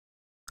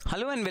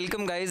Hello and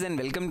welcome guys, and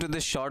welcome to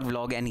this short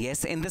vlog. And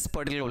yes, in this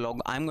particular vlog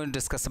I'm going to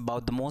discuss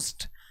about the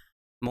most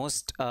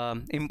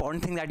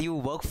important thing that you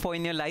work for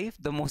in your life,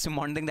 the most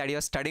important thing that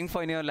you're studying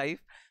for in your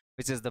life,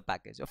 which is the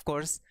package. Of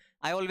course,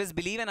 I always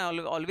believe and I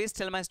always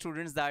tell my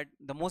students that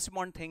the most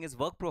important thing is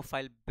work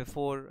profile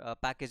before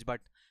package, but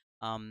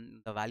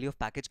the value of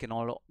package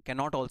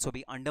cannot also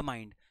be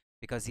undermined,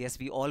 because yes,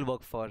 we all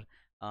work for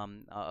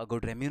a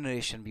good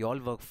remuneration. We all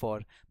work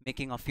for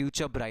making a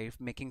future bright,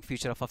 making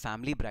future of a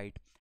family bright.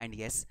 And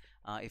yes,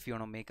 if you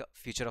want to make a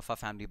future of a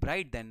family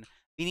bright, then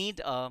we need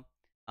a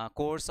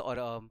course or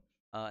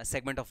a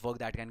segment of work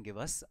that can give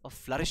us a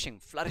flourishing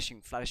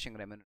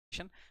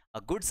remuneration,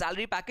 a good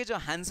salary package, a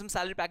handsome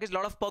salary package, a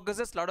lot of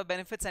perquisites, a lot of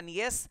benefits, and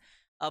yes,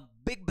 a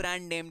big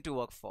brand name to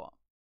work for,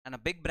 and a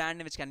big brand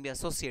name which can be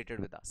associated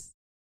with us.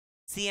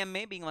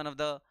 CMA being one of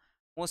the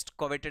most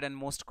coveted and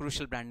most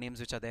crucial brand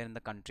names which are there in the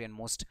country, and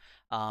most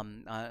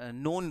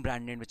known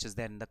brand name which is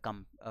there in the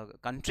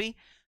country.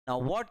 Now,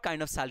 what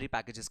kind of salary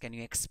packages can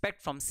you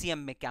expect from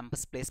CMA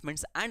campus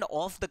placements and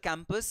off the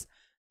campus?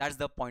 That's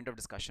the point of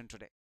discussion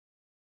today.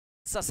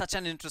 So such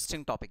an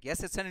interesting topic.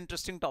 Yes, it's an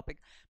interesting topic,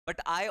 but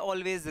I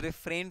always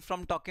refrain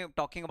from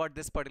talking about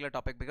this particular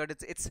topic because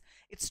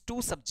it's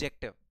too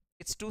subjective.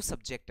 It's too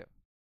subjective.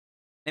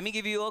 Let me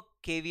give you a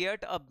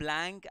caveat, a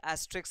blank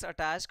asterisk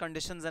attached,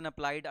 conditions and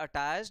applied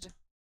attached.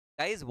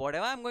 Guys,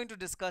 whatever I'm going to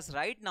discuss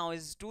right now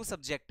is too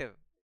subjective.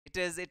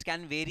 It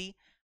can vary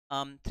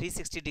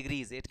 360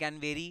 degrees. It can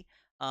vary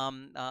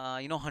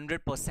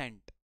 100%.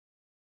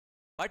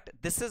 But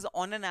this is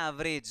on an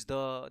average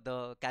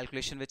the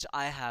calculation which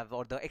I have,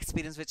 or the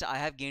experience which I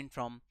have gained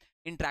from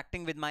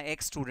interacting with my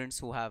ex-students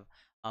who have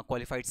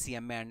qualified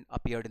CMA and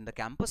appeared in the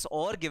campus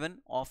or given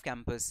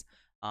off-campus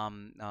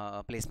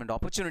placement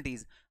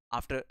opportunities.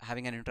 After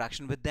having an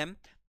interaction with them,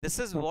 this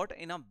is what,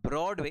 in a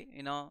broad way,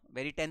 in a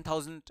very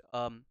 10,000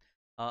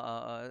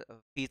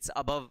 feet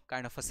above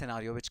kind of a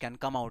scenario, which can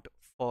come out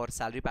for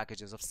salary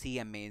packages of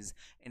CMAs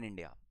in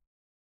India.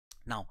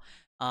 Now,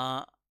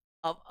 a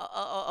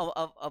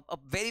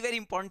very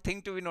important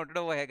thing to be noted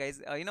over here,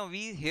 guys.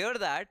 We hear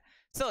that,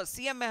 so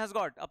CMA has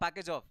got a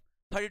package of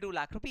 32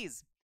 lakh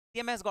rupees.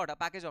 CMA has got a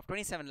package of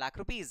 27 lakh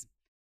rupees.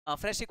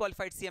 Freshly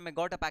qualified CMA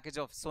got a package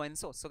of so and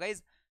so. So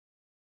guys,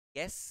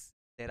 yes,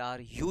 there are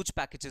huge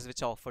packages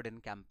which are offered in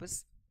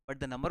campus, but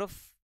the number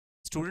of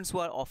students who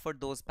are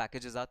offered those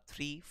packages are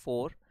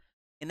 3-4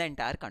 in the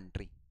entire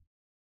country.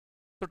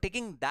 So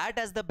taking that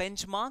as the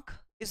benchmark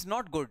is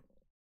not good.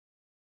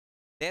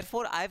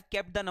 Therefore, I've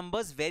kept the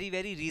numbers very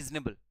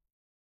reasonable.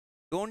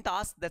 Don't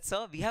ask that,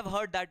 sir. We have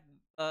heard that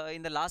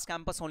in the last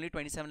campus only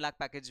 27 lakh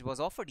package was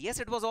offered.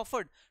 Yes, it was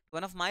offered.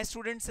 One of my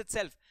students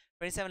itself,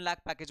 27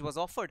 lakh package was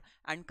offered,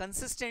 and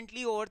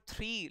consistently over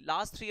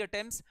last three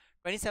attempts,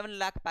 27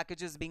 lakh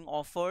packages being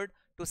offered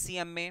to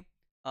CMA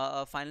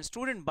final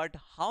student. But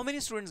how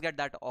many students get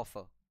that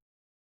offer?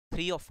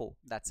 3 or 4,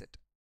 that's it.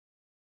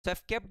 So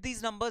I've kept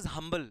these numbers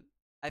humble.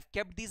 I've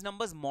kept these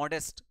numbers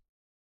modest.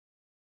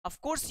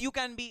 Of course you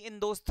can be in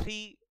those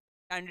 3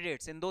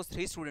 candidates, in those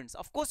 3 students.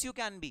 Of course you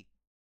can be.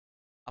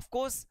 Of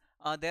course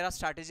there are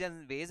strategies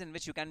and ways in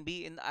which you can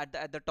be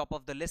at the top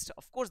of the list.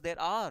 Of course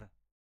there are,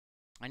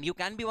 and you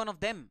can be one of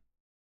them.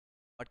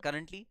 But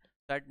currently,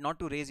 that not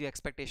to raise your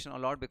expectation a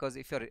lot, because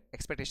if your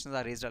expectations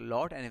are raised a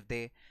lot and if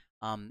they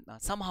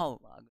somehow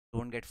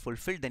don't get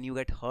fulfilled, then you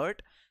get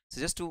hurt.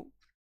 So just to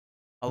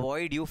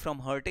avoid you from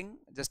hurting,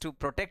 just to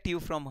protect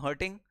you from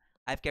hurting,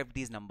 I've kept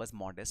these numbers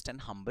modest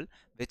and humble,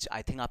 which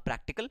I think are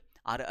practical,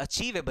 are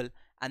achievable,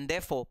 and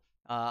therefore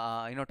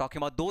talking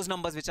about those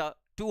numbers which are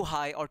too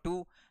high or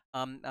too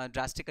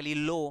drastically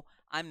low,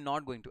 I'm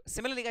not going to.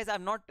 Similarly, guys,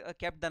 I've not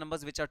kept the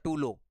numbers which are too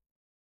low.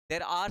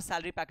 There are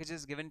salary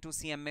packages given to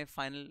CMA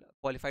final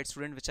qualified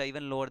student which are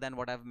even lower than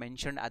what I've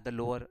mentioned at the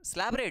lower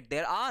slab rate.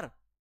 There are.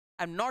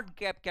 I've not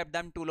kept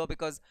them too low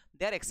because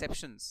they are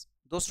exceptions.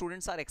 Those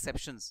students are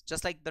exceptions.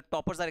 Just like the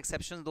toppers are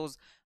exceptions, those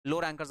low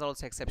rankers are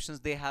also exceptions.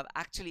 They have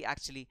actually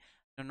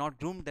not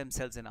groomed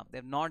themselves enough.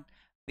 They've not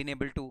been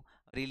able to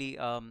really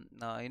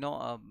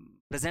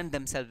present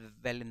themselves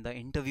well in the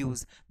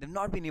interviews. They've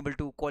not been able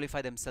to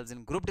qualify themselves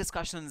in group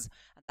discussions,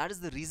 and that is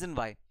the reason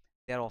why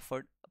they are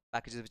offered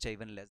packages which are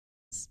even less.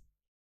 So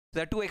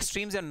there are 2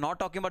 extremes. We are not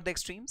talking about the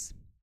extremes.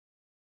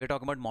 We're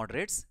talking about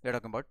moderates. We're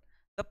talking about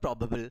the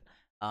probable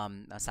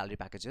salary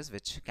packages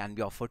which can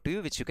be offered to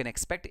you, which you can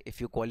expect if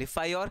you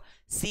qualify your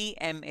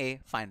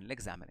CMA final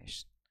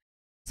examination.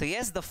 So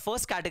yes, the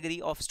first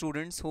category of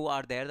students who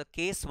are there, the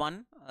case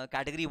 1,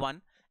 category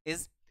 1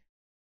 is,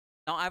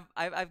 now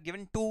I've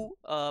given 2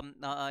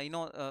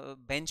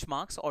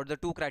 benchmarks, or the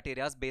 2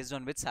 criteria based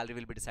on which salary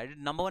will be decided.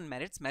 Number 1,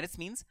 merits. Merits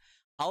means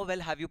how well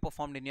have you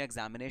performed in your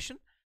examination,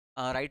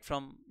 right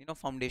from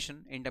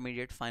foundation,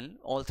 intermediate, final.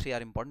 All 3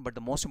 are important, but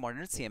the most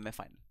important is CMA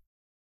final.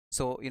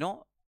 So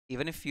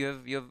even if you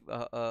have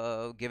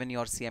given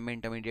your CMA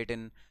intermediate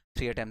in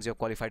 3 attempts, you're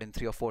qualified in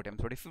 3 or 4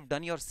 attempts, but if you've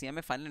done your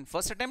CMA final in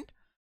first attempt,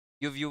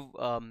 you've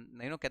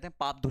कहते हैं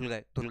पाप धुल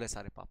गए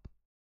सारे पाप.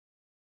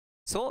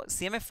 So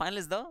CMA final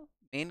is the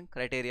main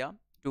criteria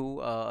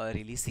to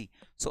really see.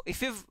 So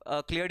if you've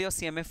cleared your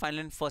CMA final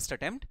in first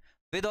attempt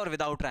with or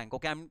without rank,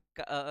 okay, I'm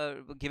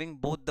giving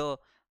both the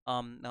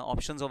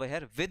options over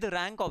here, with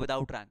rank or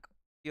without rank.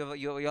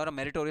 You're a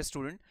meritorious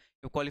student.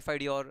 You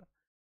qualified your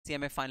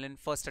CMA final in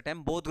first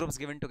attempt, both groups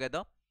given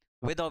together,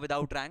 with or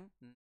without rank,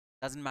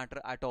 doesn't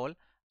matter at all.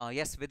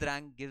 Yes, with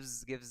rank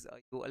gives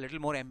you a little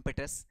more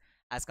impetus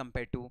as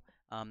compared to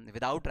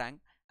without rank.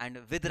 And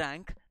with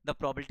rank, the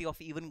probability of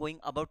even going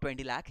above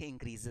 20 lakh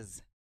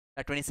increases.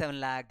 That 27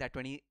 lakh, that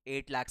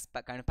 28 lakhs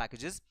kind of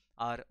packages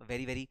are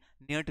very, very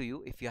near to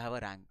you if you have a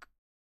rank.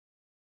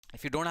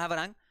 If you don't have a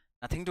rank,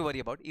 nothing to worry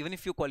about. Even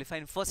if you qualify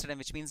in first attempt,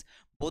 which means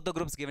both the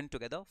groups given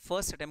together,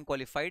 first attempt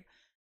qualified,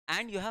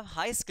 and you have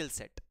high skill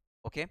set,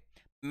 okay,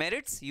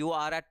 merits, you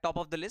are at top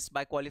of the list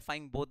by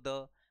qualifying both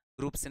the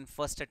groups in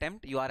first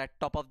attempt. You are at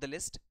top of the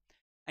list.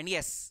 And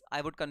yes,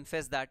 I would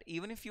confess that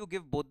even if you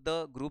give both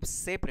the groups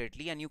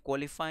separately and you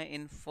qualify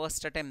in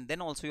first attempt, then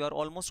also you are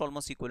almost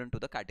equivalent to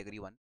the category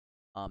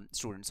 1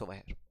 students over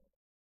here.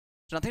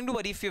 So nothing to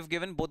worry if you've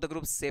given both the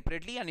groups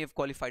separately and you've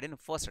qualified in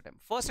first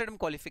attempt. First attempt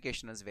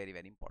qualification is very,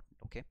 very important.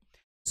 Okay.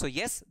 So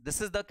yes, this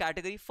is the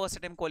category first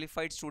attempt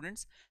qualified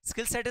students.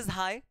 Skill set is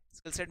high.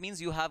 Skill set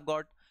means you have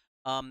got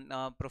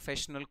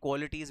professional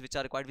qualities which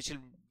are required, which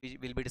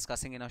we'll be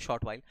discussing in a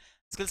short while.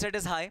 Skill set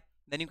is high.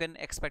 Then you can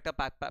expect a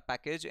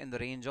package in the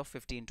range of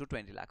 15 to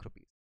 20 lakh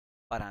rupees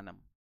per annum.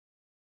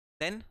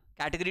 Then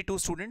category 2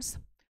 students,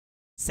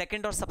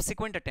 second or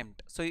subsequent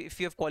attempt. So if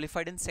you have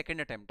qualified in second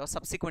attempt or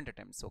subsequent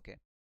attempts, okay,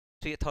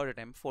 third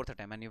attempt, fourth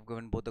attempt, and you've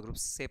given both the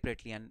groups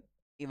separately, and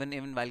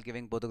even while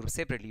giving both the groups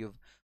separately, you've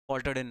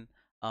faltered in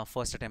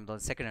first attempt or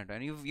second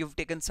attempt, and you've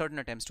taken certain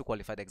attempts to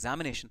qualify the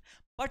examination,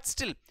 but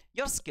still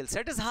your skill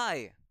set is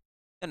high,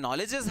 your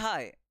knowledge is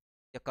high,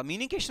 your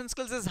communication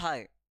skills is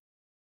high,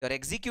 your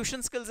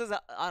execution skills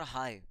are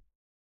high,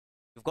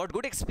 you've got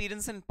good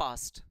experience in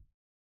past,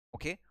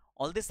 okay,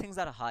 all these things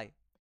are high,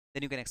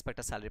 then you can expect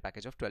a salary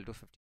package of 12 to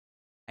 15.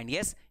 And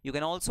yes, you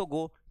can also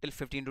go till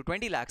 15 to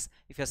 20 lakhs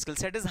if your skill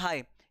set is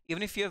high.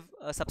 Even if you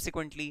have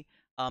subsequently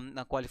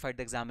qualified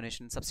the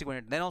examination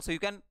subsequent, then also you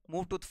can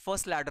move to the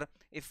first ladder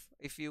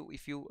if you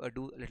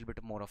do a little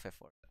bit more of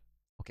effort.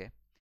 Okay,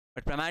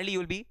 but primarily you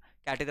will be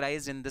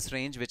categorized in this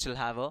range, which will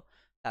have a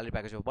salary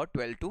package of about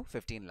 12 to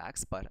 15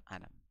 lakhs per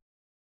annum.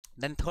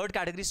 Then third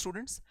category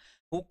students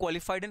who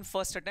qualified in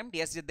first attempt,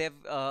 yes,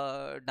 they've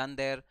done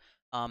their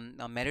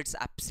merits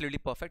absolutely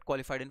perfect,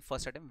 qualified in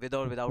first attempt with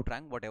or without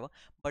rank, whatever,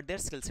 but their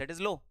skill set is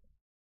low.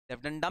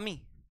 They've done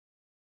dummy.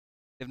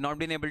 They've not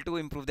been able to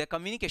improve their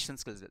communication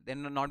skills well. They've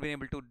not been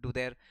able to do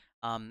their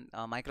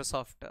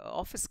Microsoft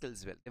Office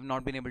skills well. They've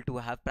not been able to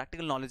have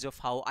practical knowledge of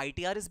how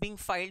ITR is being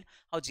filed,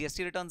 how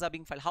GST returns are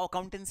being filed, how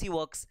accountancy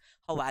works,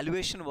 how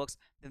valuation works.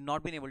 They've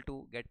not been able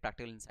to get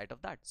practical insight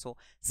of that. So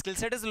skill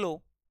set is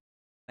low,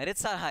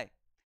 merits are high.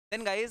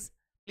 Then guys,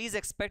 please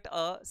expect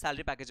a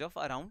salary package of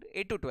around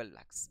 8 to 12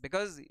 lakhs,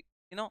 because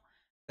you know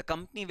the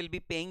company will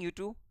be paying you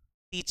to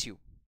teach you.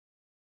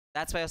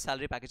 That's why your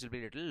salary package will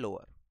be a little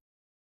lower.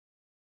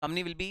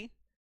 Company will be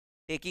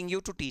taking you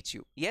to teach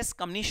you. Yes,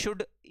 company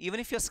should, even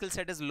if your skill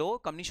set is low,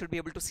 company should be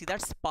able to see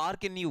that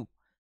spark in you,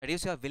 that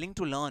is, you are willing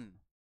to learn.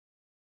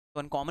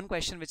 One common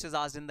question which is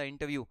asked in the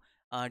interview,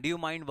 do you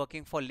mind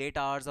working for late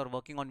hours or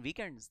working on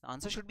weekends? The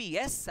answer should be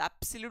yes,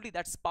 absolutely.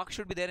 That spark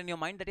should be there in your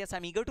mind that yes,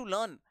 I'm eager to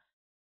learn.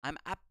 I'm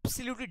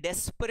absolutely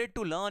desperate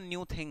to learn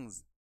new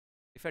things.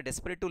 If you're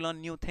desperate to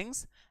learn new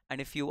things, and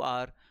if you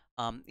are,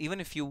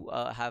 even if you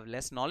have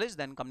less knowledge,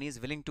 then company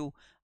is willing to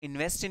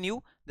invest in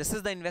you. This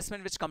is the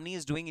investment which company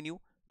is doing in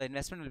you. The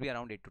investment will be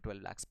around 8 to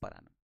 12 lakhs per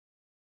annum.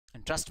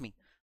 And trust me,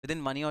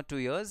 within 1 or 2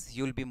 years,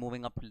 you'll be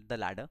moving up the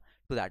ladder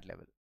to that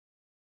level.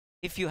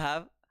 If you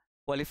have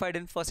qualified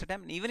in first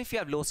attempt, even if you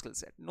have low skill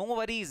set, no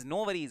worries,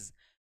 no worries.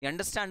 You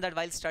understand that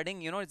while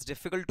studying, it's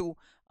difficult to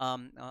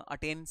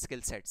attain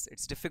skill sets.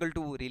 It's difficult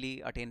to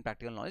really attain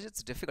practical knowledge.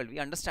 It's difficult. We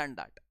understand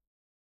that.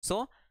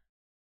 So,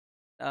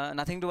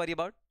 nothing to worry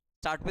about.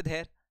 Start with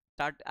here.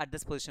 Start at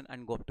this position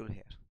and go up to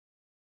here.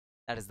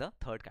 That is the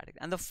third category.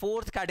 And the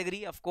fourth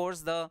category, of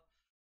course, the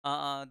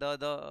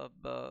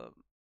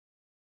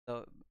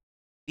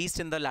least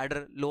in the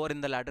ladder, lower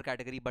in the ladder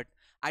category, but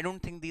I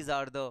don't think these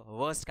are the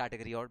worst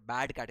category or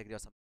bad category or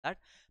something like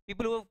that.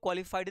 People who have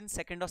qualified in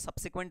second or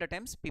subsequent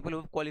attempts, people who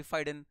have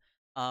qualified in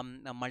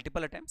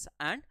multiple attempts,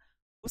 and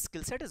whose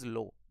skill set is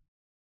low,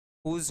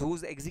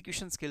 whose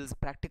execution skills,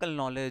 practical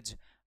knowledge,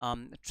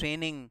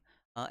 training,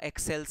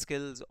 Excel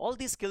skills, all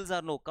these skills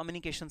are low.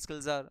 Communication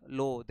skills are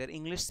low. Their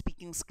English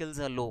speaking skills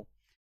are low.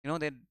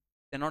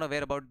 They're not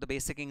aware about the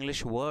basic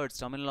English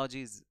words,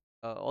 terminologies.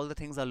 All the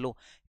things are low.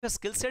 Your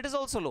skill set is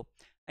also low,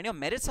 and your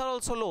merits are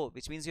also low,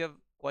 which means you have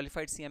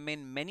qualified CMA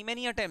in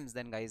many attempts.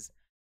 Then guys,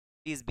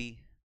 please be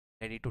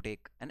ready to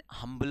take an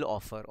humble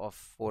offer of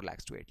 4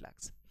 lakhs to 8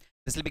 lakhs.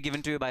 This will be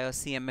given to you by a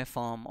CMA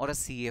firm or a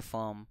CA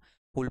firm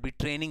who will be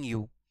training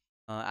you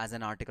as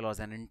an article or as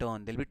an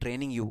intern. They'll be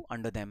training you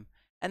under them,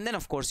 and then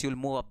of course you'll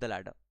move up the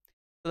ladder.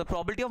 So the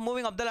probability of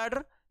moving up the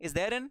ladder is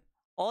there in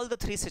All the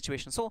three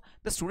situations. So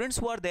the students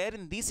who are there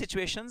in these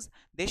situations,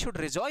 they should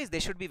rejoice, they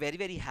should be very,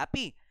 very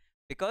happy,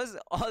 because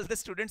all the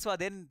students who are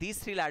there in these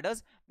three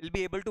ladders will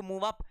be able to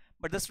move up,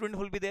 but the student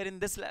who will be there in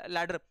this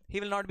ladder, he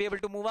will not be able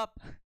to move up.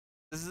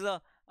 This is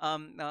a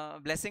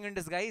blessing in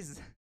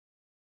disguise.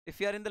 If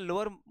you are in the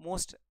lower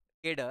most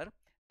cadre,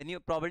 then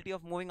your probability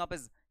of moving up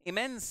is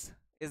immense,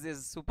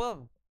 is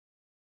superb.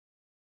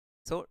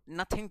 So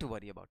nothing to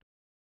worry about.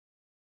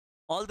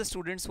 All the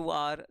students who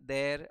are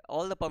there,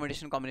 all the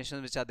permutation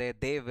combinations which are there,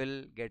 they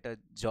will get a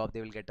job,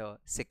 they will get a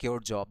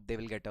secured job, they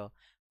will get a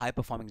high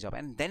performing job.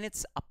 And then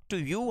it's up to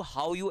you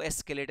how you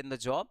escalate in the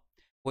job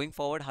going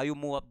forward, how you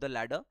move up the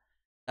ladder.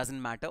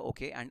 Doesn't matter.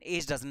 Okay. And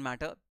age doesn't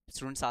matter.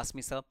 Students ask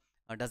me, sir,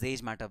 does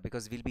age matter?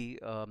 Because we'll be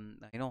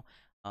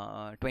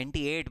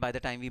 28 by the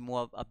time we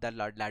move up that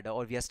ladder,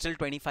 or we are still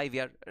 25. We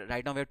are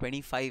right now, we're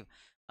 25.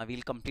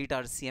 We'll complete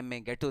our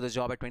CMA, get to the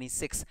job at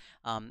 26.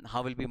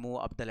 How will we move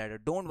up the ladder?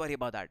 Don't worry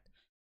about that.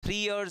 3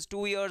 years,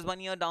 2 years, 1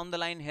 year down the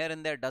line, here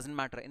and there, doesn't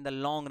matter. In the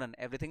long run,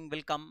 everything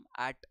will come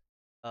at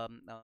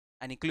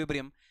an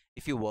equilibrium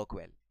if you work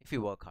well, if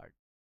you work hard.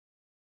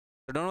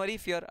 So don't worry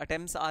if your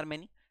attempts are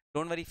many.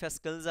 Don't worry if your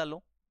skills are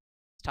low.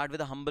 Start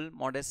with a humble,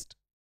 modest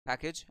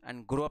package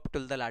and grow up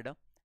till the ladder,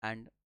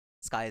 and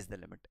sky is the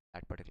limit.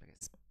 That particular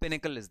case,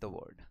 pinnacle is the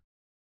word.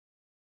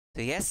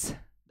 So yes,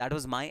 that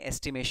was my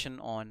estimation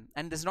on,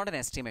 and this is not an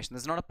estimation,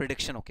 this is not a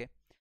prediction, okay?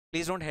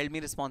 Please don't hold me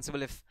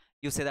responsible if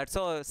you say that,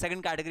 so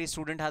second category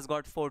student has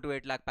got 4 to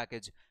 8 lakh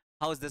package.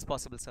 How is this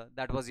possible, sir?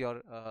 That was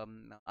your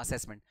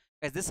assessment.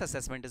 Because this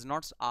assessment is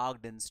not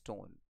arced in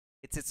stone.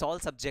 It's all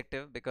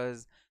subjective,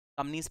 because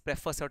companies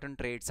prefer certain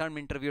traits. Some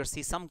interviewers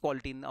see some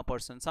quality in a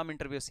person, some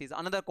interviewer sees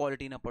another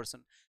quality in a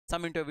person,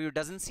 some interviewer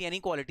doesn't see any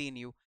quality in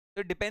you.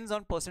 So it depends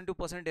on person to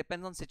person, it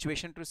depends on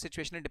situation to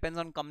situation, it depends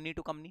on company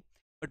to company.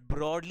 But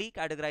broadly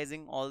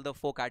categorizing all the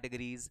 4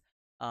 categories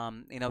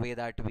in a way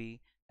that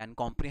we can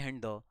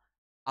comprehend the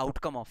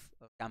outcome of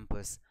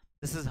campus,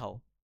 this is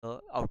how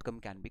the outcome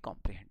can be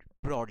comprehended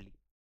broadly.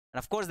 And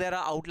of course there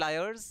are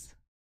outliers,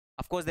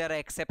 of course there are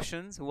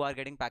exceptions who are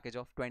getting package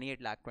of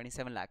 28 lakh,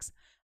 27 lakhs.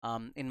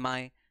 In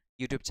my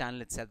YouTube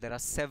channel itself, there are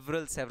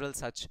several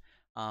such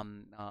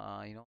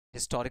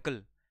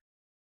historical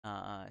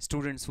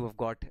students who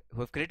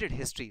have created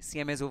history,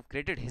 CMAs who have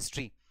created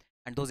history,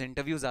 and those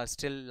interviews are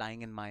still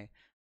lying in my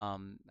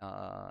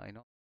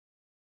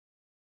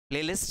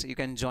playlist. You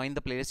can join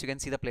the playlist, you can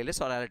see the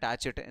playlist, or I'll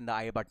attach it in the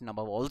I button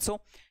above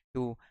also,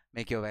 to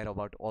make you aware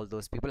about all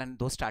those people and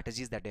those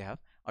strategies that they have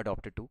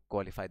adopted to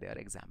qualify their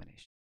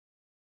examination.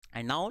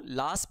 And now,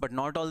 last but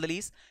not all the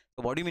least,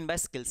 so what do you mean by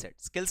skill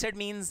set? Skill set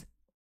means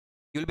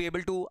you'll be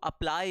able to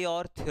apply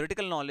your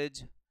theoretical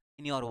knowledge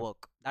in your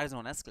work. That is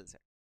known as skill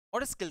set.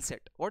 What is skill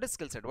set? What is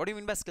skill set? What do you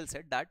mean by skill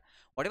set? That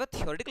whatever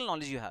theoretical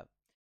knowledge you have,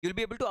 you'll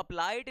be able to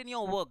apply it in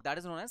your work. That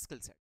is known as skill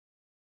set.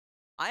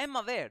 I am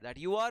aware that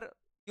you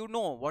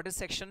know what is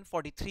section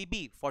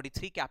 43B,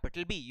 43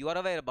 capital B. You are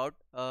aware about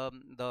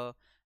the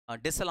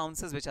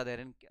disallowances which are there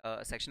in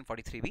section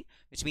 43B,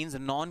 which means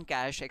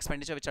non-cash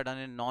expenditure which are done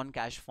in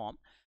non-cash form,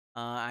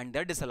 and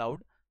they're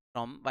disallowed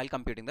from while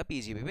computing the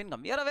PGBP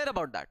income. You are aware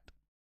about that.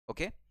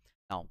 Okay.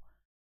 Now,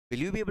 will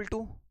you be able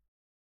to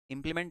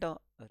implement a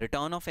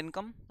return of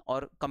income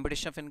or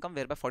computation of income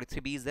whereby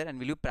 43B is there, and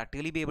will you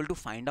practically be able to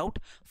find out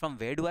from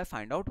where do I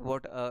find out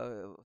what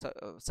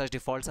such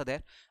defaults are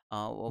there?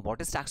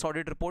 What is tax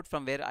audit report,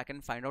 from where I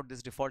can find out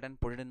this default and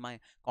put it in my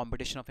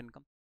computation of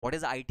income? What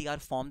is the ITR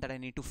form that I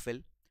need to fill?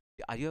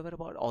 Are you aware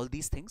about all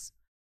these things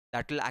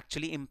that will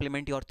actually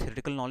implement your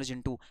theoretical knowledge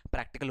into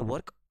practical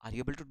work? Are you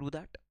able to do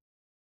that?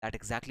 That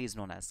exactly is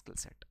known as skill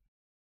set.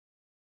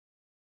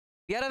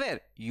 We are aware,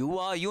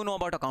 you know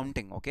about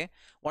accounting, okay?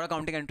 What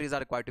accounting entries are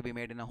required to be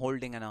made in a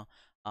holding and a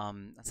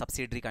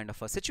subsidiary kind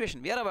of a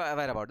situation. We are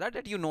aware about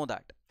that you know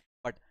that.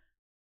 But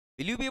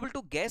will you be able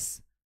to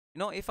guess,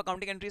 if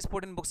accounting entry is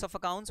put in books of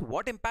accounts,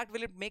 what impact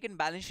will it make in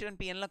balance sheet and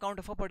P&L account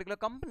of a particular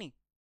company?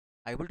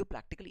 Are you able to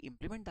practically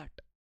implement that?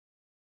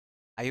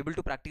 Are you able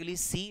to practically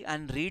see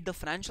and read the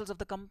financials of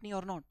the company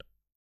or not?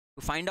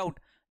 To find out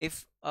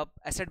if a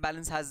asset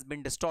balance has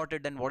been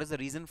distorted, then what is the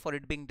reason for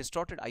it being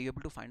distorted? Are you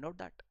able to find out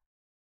that?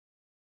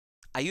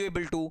 Are you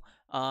able to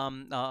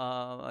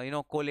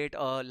collate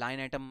a line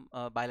item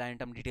by line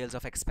item details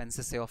of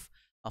expenses, say of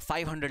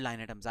 500 line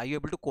items? Are you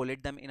able to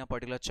collate them in a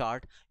particular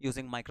chart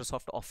using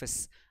Microsoft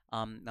Office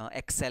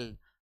Excel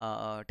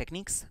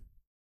techniques?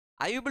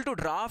 Are you able to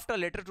draft a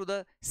letter to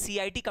the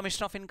CIT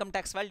Commissioner of Income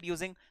Tax File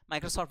using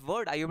Microsoft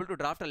Word? Are you able to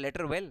draft a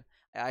letter well?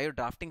 Are your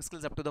drafting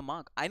skills up to the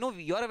mark? I know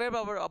you are aware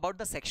about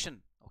the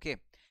section, okay?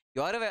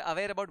 You are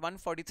aware about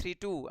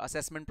 143.2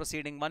 assessment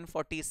proceeding,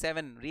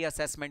 147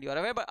 reassessment. You are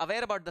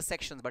aware about the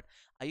sections, but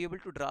are you able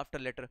to draft a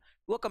letter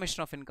to a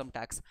Commissioner of Income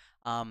Tax,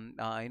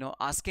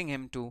 asking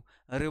him to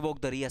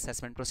revoke the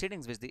reassessment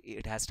proceedings which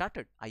it has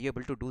started? Are you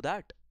able to do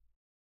that?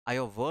 Are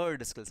your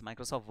Word skills,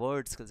 Microsoft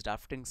Word skills,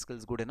 drafting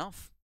skills good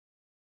enough?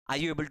 Are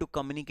you able to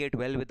communicate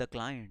well with the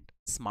client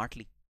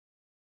smartly?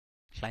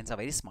 Clients are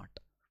very smart.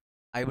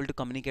 Are you able to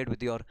communicate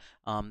with your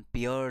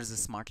peers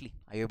smartly?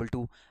 Are you able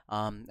to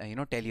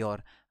tell your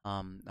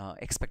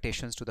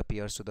expectations to the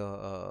peers,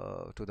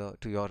 to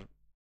your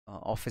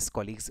office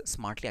colleagues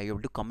smartly? Are you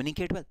able to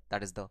communicate well?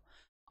 That is the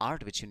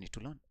art which you need to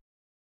learn.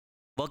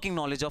 Working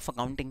knowledge of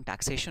accounting,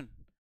 taxation.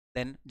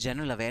 Then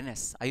general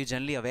awareness. Are you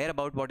generally aware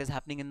about what is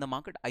happening in the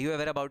market? Are you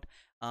aware about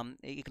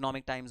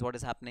economic times, what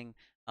is happening,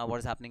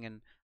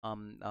 in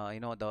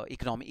the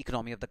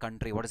economy of the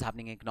country, what is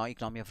happening in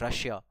economy of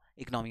Russia,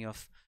 economy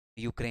of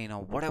Ukraine,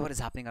 or whatever is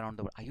happening around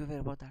the world? Are you aware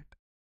about that?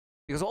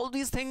 Because all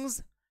these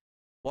things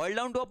boil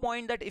down to a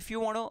point that if you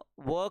want to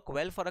work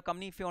well for a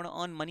company, if you want to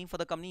earn money for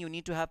the company, you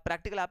need to have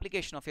practical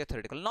application of your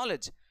theoretical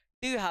knowledge.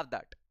 Do you have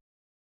that?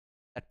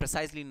 That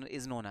precisely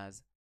is known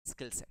as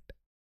skill set.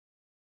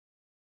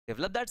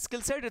 Develop that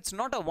skill set. It's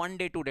not a 1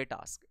 day, 2 day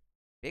task.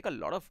 Take a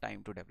lot of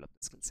time to develop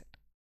the skill set.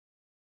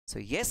 So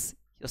yes,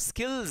 your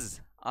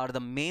skills are the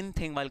main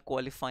thing while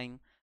qualifying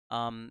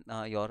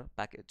your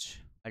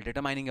package. While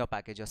determining your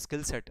package, your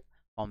skill set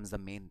forms the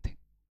main thing.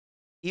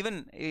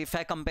 Even if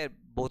I compare,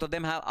 both of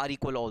them are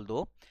equal,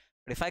 although.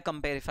 But if I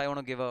compare, if I want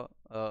to give a,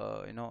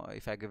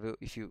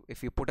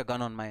 if you put a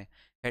gun on my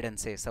head and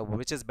say, so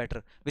which is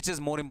better, which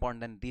is more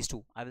important than these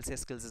two, I will say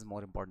skills is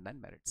more important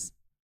than merits.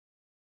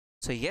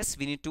 So yes,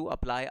 we need to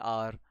apply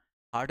our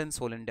heart and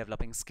soul in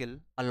developing skill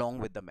along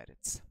with the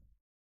merits.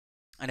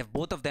 And if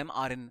both of them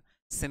are in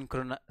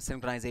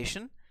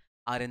synchronization,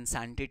 are in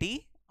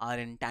sanctity, are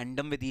in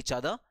tandem with each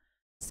other,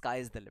 sky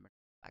is the limit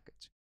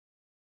package.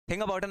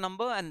 Think about a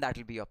number and that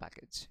will be your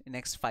package in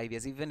next 5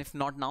 years. Even if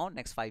not now,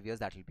 next 5 years,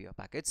 that will be your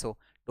package. So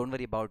don't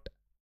worry about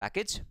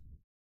package.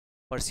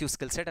 Pursue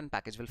skill set and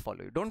package will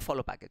follow you. Don't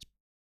follow package.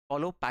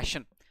 Follow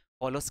passion.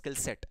 Follow skill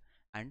set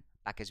and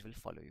package will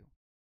follow you.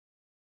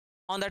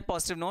 On that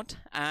positive note,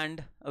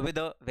 and with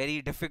a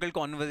very difficult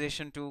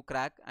conversation to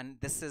crack, and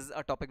this is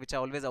a topic which I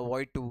always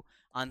avoid to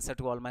answer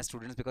to all my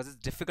students, because it's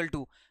difficult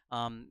to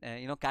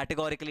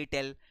categorically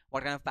tell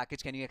what kind of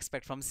package can you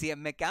expect from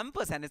CMA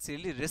campus, and it's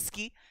really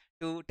risky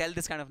to tell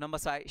this kind of number.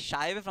 So I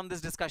shy away from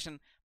this discussion,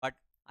 but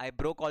I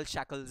broke all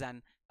shackles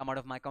and come out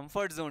of my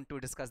comfort zone to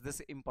discuss this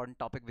important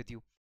topic with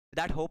you. With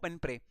that hope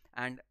and pray,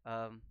 and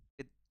to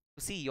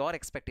see your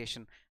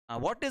expectation,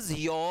 what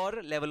is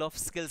your level of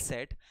skill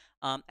set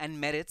and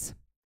merits.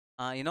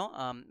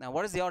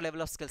 What is your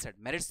level of skill set?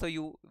 Merits, so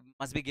you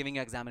must be giving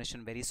your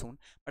examination very soon,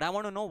 but I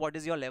want to know what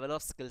is your level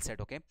of skill set.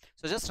 Okay,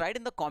 so just write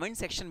in the comment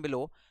section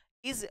below,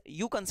 is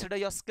you consider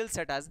your skill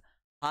set as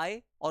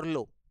high or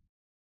low?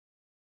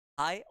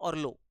 High or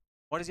low?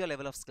 What is your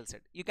level of skill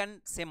set? You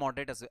can say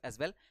moderate as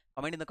well.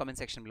 Comment in the comment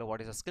section below what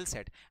is your skill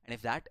set, and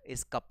if that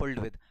is coupled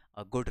with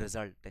a good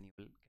result, then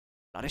you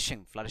will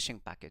get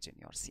flourishing package in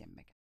your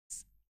CMA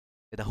campus.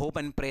 With the hope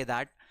and pray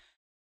that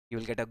you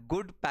will get a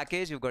good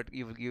package, you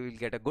will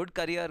get a good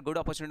career, good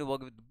opportunity to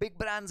work with big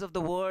brands of the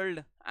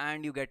world,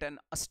 and you get an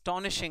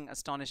astonishing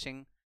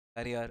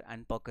career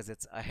and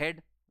perquisites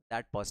ahead.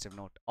 That positive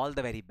note, all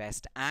the very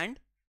best and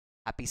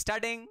happy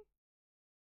studying.